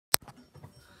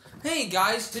Hey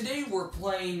guys, today we're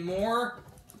playing more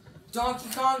Donkey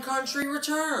Kong Country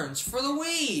Returns for the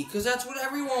Wii, because that's what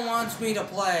everyone wants me to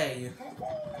play.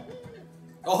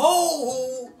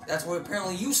 Oh, that's what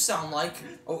apparently you sound like.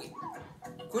 Oh,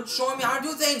 quit showing me how to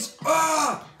do things.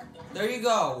 Ah, there you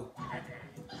go.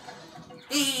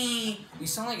 You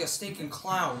sound like a stinking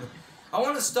clown. I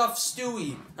want to stuff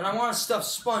Stewie, and I want to stuff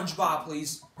SpongeBob,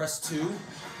 please. Press 2.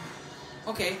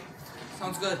 Okay,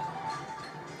 sounds good.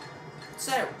 What's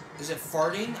that? Is it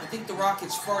farting? I think the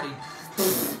rocket's farting.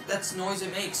 That's the noise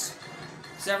it makes.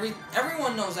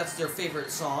 Everyone knows that's their favorite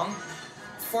song.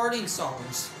 Farting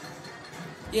songs.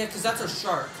 Yeah, because that's a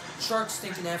shark. Shark's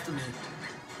thinking after me.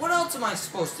 What else am I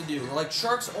supposed to do? Like,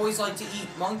 sharks always like to eat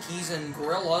monkeys and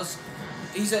gorillas.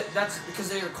 That's because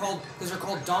they're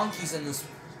called donkeys in this.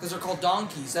 Because they're called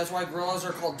donkeys. That's why gorillas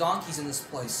are called donkeys in this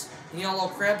place. And yellow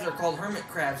crabs are called hermit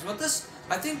crabs. But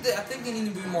I think they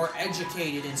need to be more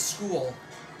educated in school.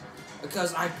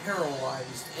 Because I'm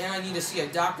paralyzed, and I need to see a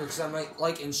doctor because I'm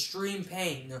like in extreme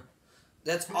pain.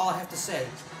 That's all I have to say.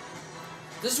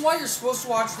 This is why you're supposed to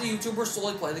watch the YouTuber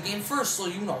slowly play the game first, so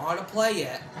you know how to play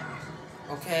it.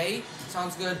 Okay?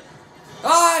 Sounds good.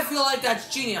 Ah, I feel like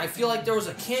that's cheating. I feel like there was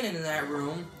a cannon in that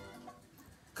room.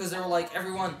 Because they were like,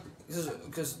 everyone,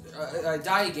 because I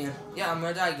die again. Yeah, I'm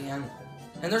gonna die again.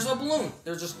 And there's a balloon.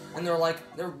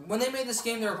 When they made this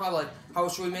game, they were probably like, how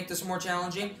should we make this more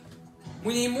challenging?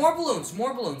 We need more balloons,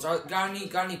 more balloons. Got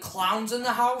any clowns in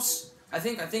the house? I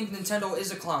think Nintendo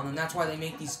is a clown, and that's why they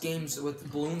make these games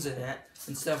with balloons in it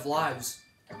instead of lives.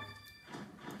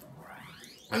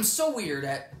 I'm so weird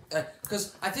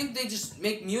because I think they just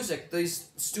make music. These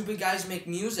stupid guys make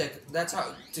music. That's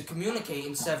how to communicate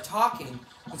instead of talking.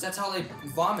 Because that's how they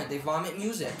vomit. They vomit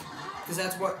music. Because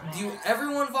that's what.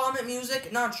 Everyone vomit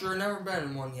music? Not sure. Never been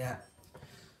in one yet.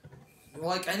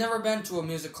 Like I never been to a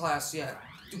music class yet.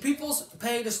 Do people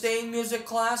pay to stay in music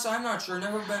class? I'm not sure.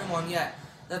 Never been in one yet.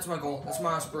 That's my goal. That's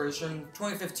my aspiration.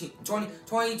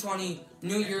 2020,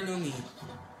 new year, new me.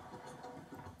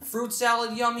 Fruit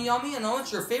salad, yummy, yummy. I know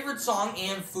it's your favorite song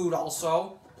and food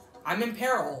also. I'm in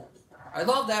peril. I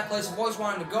love that place. I've always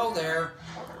wanted to go there.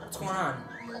 What's going on?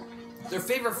 Their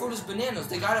favorite food is bananas.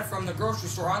 They got it from the grocery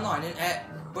store online and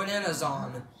at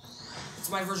Bananazon. It's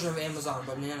my version of Amazon,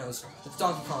 but bananas. It's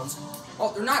Donkey Kong's.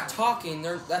 Oh, they're not talking.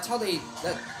 That's how they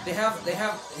have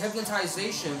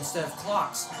hypnotization instead of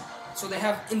clocks. So they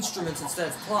have instruments instead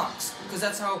of clocks, because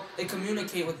that's how they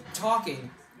communicate with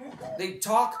talking. They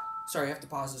talk. Sorry, I have to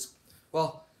pause this.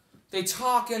 Well, they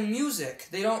talk in music.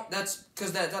 They don't. That's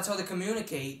how they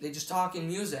communicate. They just talk in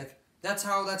music. That's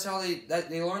how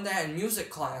they learned that in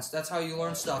music class. That's how you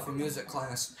learn stuff in music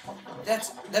class.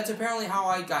 That's apparently how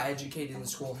I got educated in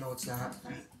school. No, it's not.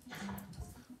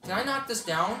 Can I knock this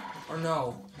down or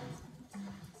no?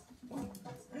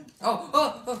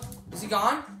 Oh, is he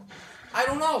gone? I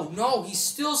don't know. No, he's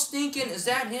still stinking. Is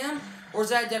that him or is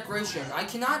that a decoration? I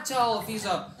cannot tell if he's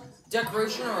a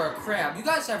decoration or a crab. You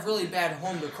guys have really bad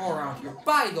home decor around here.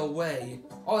 By the way.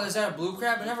 Oh, is that a blue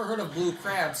crab? I never heard of blue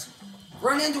crabs.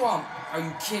 Run into him! Are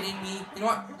you kidding me? You know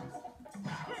what?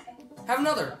 Have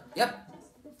another. Yep,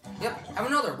 have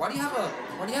another. Why do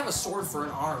you have a sword for an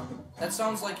arm? That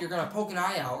sounds like you're gonna poke an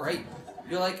eye out, right?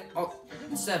 You're like, oh,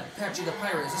 instead of Patchy the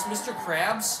Pirate. Is this Mr.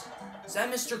 Krabs? Is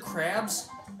that Mr. Krabs?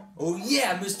 Oh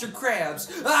yeah, Mr.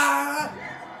 Krabs! Ah!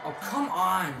 Oh, come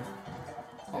on.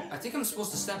 Oh, I think I'm supposed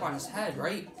to step on his head,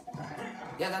 right?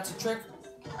 Yeah, that's a trick.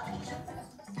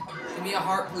 Give me a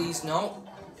heart, please. No.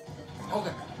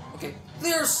 Okay. Okay,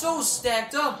 they're so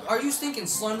stacked up. Are you thinking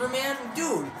Slender Man?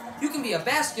 Dude, you can be a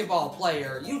basketball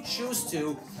player. You choose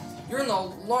to. You're in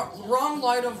the wrong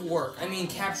line of work. I mean,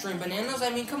 capturing bananas? I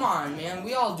mean, come on, man.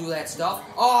 We all do that stuff.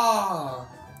 Ah!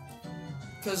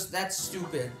 Because that's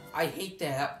stupid. I hate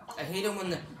that. I hate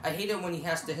it when he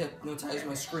has to hypnotize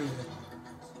my screen.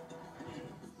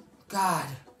 God,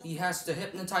 he has to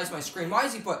hypnotize my screen. Why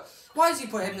does he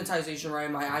put hypnotization right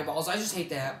in my eyeballs? I just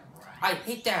hate that. I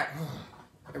hate that.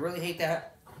 I really hate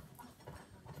that.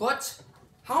 But,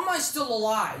 how am I still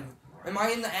alive? Am I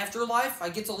in the afterlife? I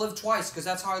get to live twice, because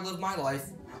that's how I live my life.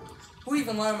 Who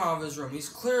even let him out of his room? He's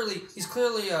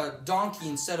clearly a donkey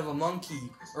instead of a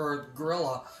monkey, or a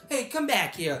gorilla. Hey, come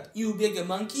back here, you bigger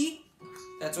monkey.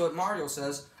 That's what Mario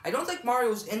says. I don't think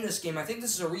Mario's in this game. I think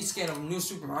this is a reskin of New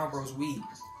Super Mario Bros. Wii.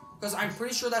 Because I'm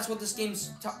pretty sure that's what this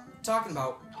game's talking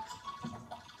about.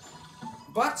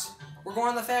 But, we're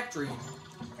going to the factory.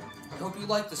 I hope you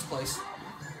like this place.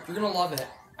 You're gonna love it.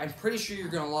 I'm pretty sure you're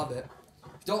gonna love it.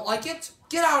 If you don't like it,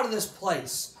 get out of this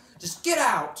place. Just get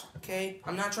out, okay?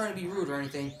 I'm not trying to be rude or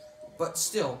anything, but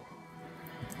still.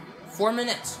 4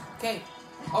 minutes, okay?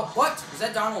 Oh, what? Is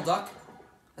that Donald Duck?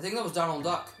 I think that was Donald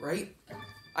Duck, right?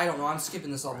 I don't know. I'm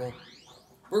skipping this level.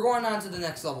 We're going on to the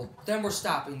next level. Then we're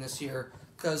stopping this here,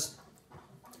 because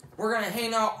we're going to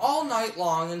hang out all night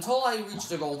long until I reach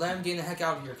the goal. Then I'm getting the heck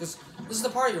out of here, because this is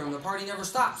the party room. The party never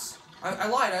stops. I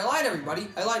lied, everybody.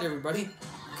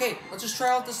 Okay, let's just try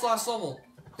out this last level.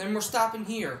 Then we're stopping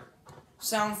here.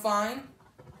 Sound fine?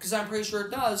 Because I'm pretty sure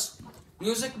it does.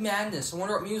 Music madness. I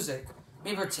wonder what music.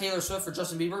 Maybe for Taylor Swift or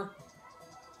Justin Bieber?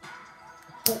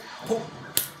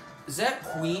 Is that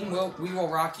Queen? We Will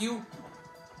Rock You?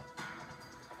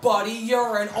 Buddy,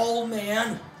 you're an old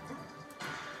man.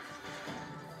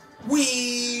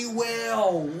 We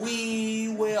will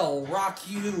rock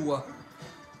you.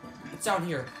 It's down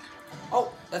here.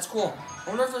 Oh, that's cool. I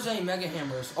wonder if there's any mega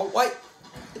hammers. Oh, wait.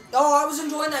 Oh, I was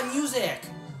enjoying that music.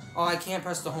 Oh, I can't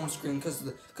press the home screen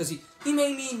because he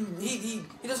made me,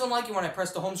 he doesn't like it when I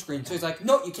press the home screen. So he's like,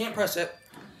 no, you can't press it.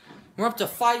 We're up to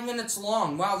 5 minutes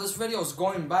long. Wow, this video is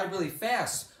going by really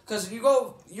fast. Because you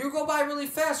go by really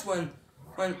fast when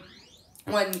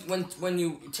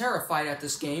you terrified at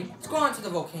this game. Let's go on to the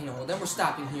volcano. Then we're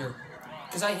stopping here.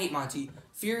 Because I hate Monty.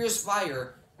 Furious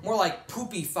fire. More like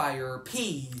poopy fire or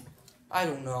pee. I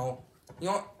don't know. You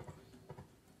know,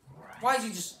 why is he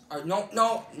just...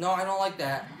 no, I don't like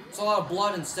that. It's a lot of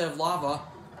blood instead of lava.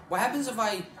 What happens if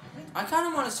I kind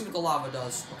of want to see what the lava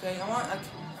does, okay?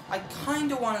 I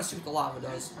kind of want to see what the lava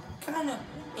does. Kind of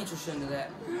interested in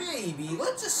that. Maybe.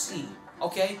 Let's just see.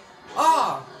 Okay?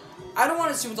 I don't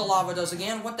want to see what the lava does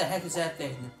again. What the heck is that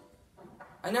thing?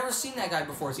 I never seen that guy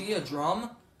before. Is he a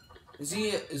drum? Is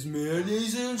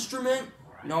mayonnaise an instrument?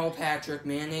 No, Patrick.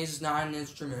 Mayonnaise is not an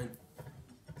instrument.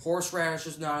 Horseradish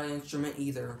is not an instrument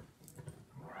either.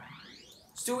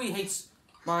 Stewie hates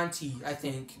Monty, I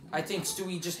think. I think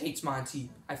Stewie just hates Monty.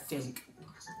 I think.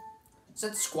 Is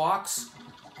that Squawks?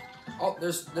 Oh,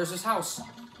 there's this house.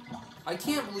 I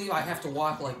can't believe I have to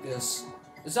walk like this.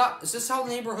 Is this how the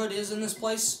neighborhood is in this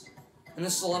place? And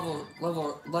this is a level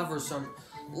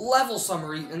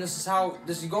summary, and this is how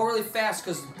you go really fast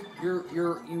because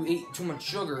you ate too much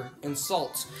sugar and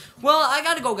salt. Well, I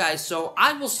gotta go, guys. So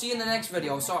I will see you in the next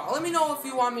video. So let me know if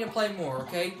you want me to play more.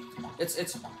 Okay? It's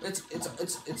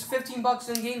 $15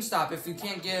 in GameStop if you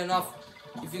can't get enough.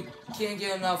 If you can't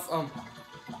get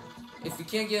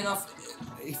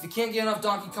enough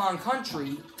Donkey Kong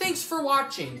Country. Thanks for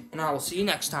watching, and I will see you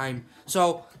next time.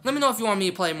 So let me know if you want me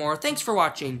to play more. Thanks for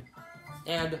watching.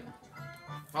 And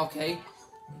okay.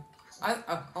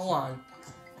 Hold on.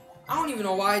 I don't even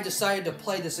know why I decided to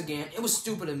play this again. It was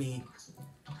stupid of me.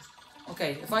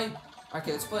 Okay,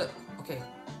 let's put, okay.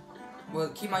 Well,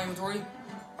 keep my inventory.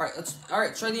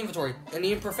 Alright, try the inventory.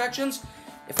 Any imperfections?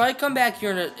 If I come back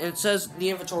here and it says the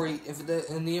inventory,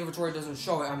 and the inventory doesn't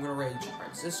show it, I'm gonna rage.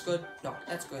 Alright, is this good? No,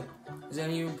 that's good. Is there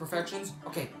any imperfections?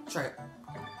 Okay, try it.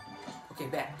 Okay,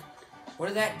 back. What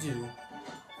did that do?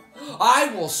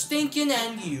 I will stinking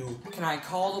end you. Can I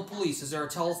call the police? Is there a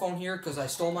telephone here? Because I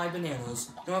stole my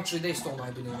bananas. No, actually, they stole my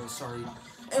bananas. Sorry.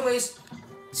 Anyways,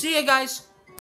 see ya, guys.